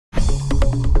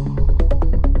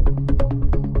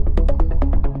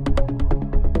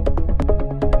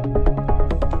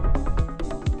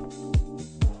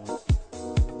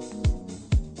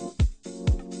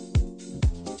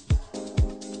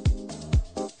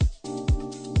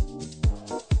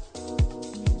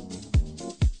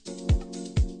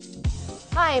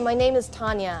Hi, my name is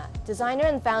Tanya, designer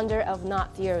and founder of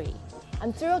Knot Theory.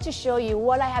 I'm thrilled to show you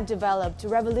what I have developed to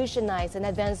revolutionize and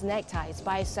advance neckties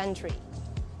by a century.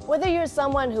 Whether you're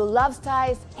someone who loves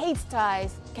ties, hates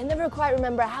ties, can never quite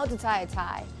remember how to tie a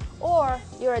tie, or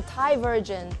you're a tie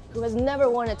virgin who has never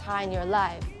worn a tie in your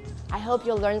life, I hope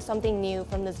you'll learn something new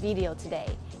from this video today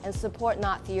and support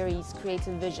Knot Theory's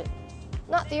creative vision.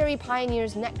 Knot Theory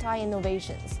pioneers necktie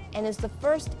innovations and is the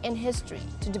first in history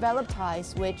to develop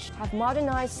ties which have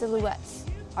modernized silhouettes,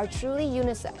 are truly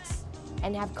unisex,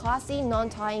 and have classy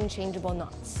non-tying changeable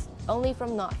knots, only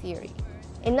from Knot Theory.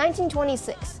 In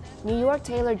 1926, New York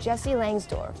tailor Jesse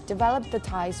Langsdorff developed the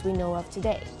ties we know of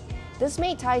today. This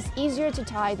made ties easier to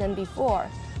tie than before,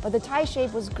 but the tie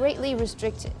shape was greatly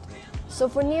restricted. So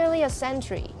for nearly a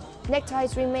century,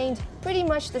 neckties remained pretty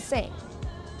much the same.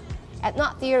 At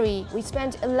Knot Theory, we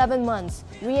spent 11 months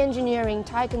re-engineering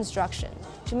tie construction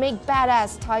to make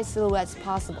badass tie silhouettes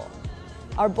possible.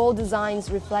 Our bold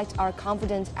designs reflect our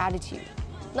confident attitude.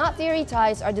 Knot Theory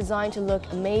ties are designed to look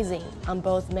amazing on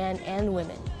both men and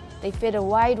women. They fit a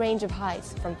wide range of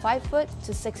heights, from 5 foot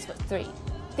to 6'3".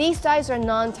 These ties are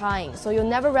non-tying, so you'll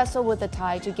never wrestle with the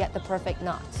tie to get the perfect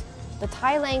knot. The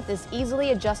tie length is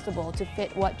easily adjustable to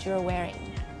fit what you're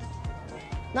wearing.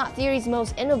 Knot Theory's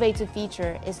most innovative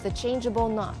feature is the changeable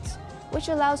knot, which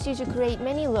allows you to create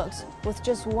many looks with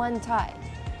just one tie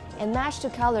and match to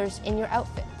colors in your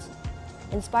outfit.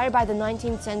 Inspired by the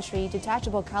 19th century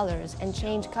detachable colors and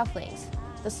chained cufflinks,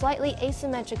 the slightly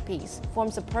asymmetric piece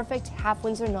forms a perfect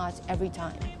half-Windsor knot every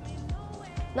time.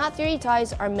 Knot Theory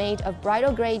ties are made of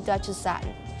bridal grade Duchess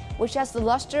satin, which has the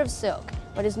luster of silk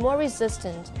but is more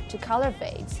resistant to color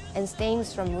fades and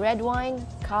stains from red wine,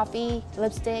 coffee,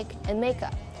 lipstick, and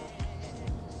makeup.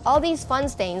 All these fun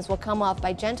stains will come off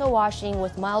by gentle washing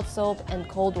with mild soap and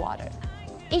cold water.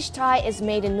 Each tie is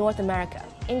made in North America.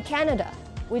 In Canada,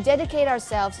 we dedicate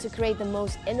ourselves to create the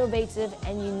most innovative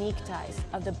and unique ties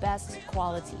of the best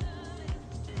quality.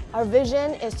 Our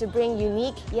vision is to bring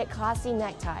unique yet classy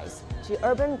neckties to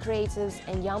urban creatives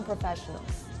and young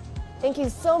professionals. Thank you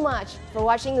so much for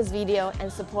watching this video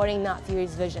and supporting Knot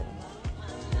Theory's vision.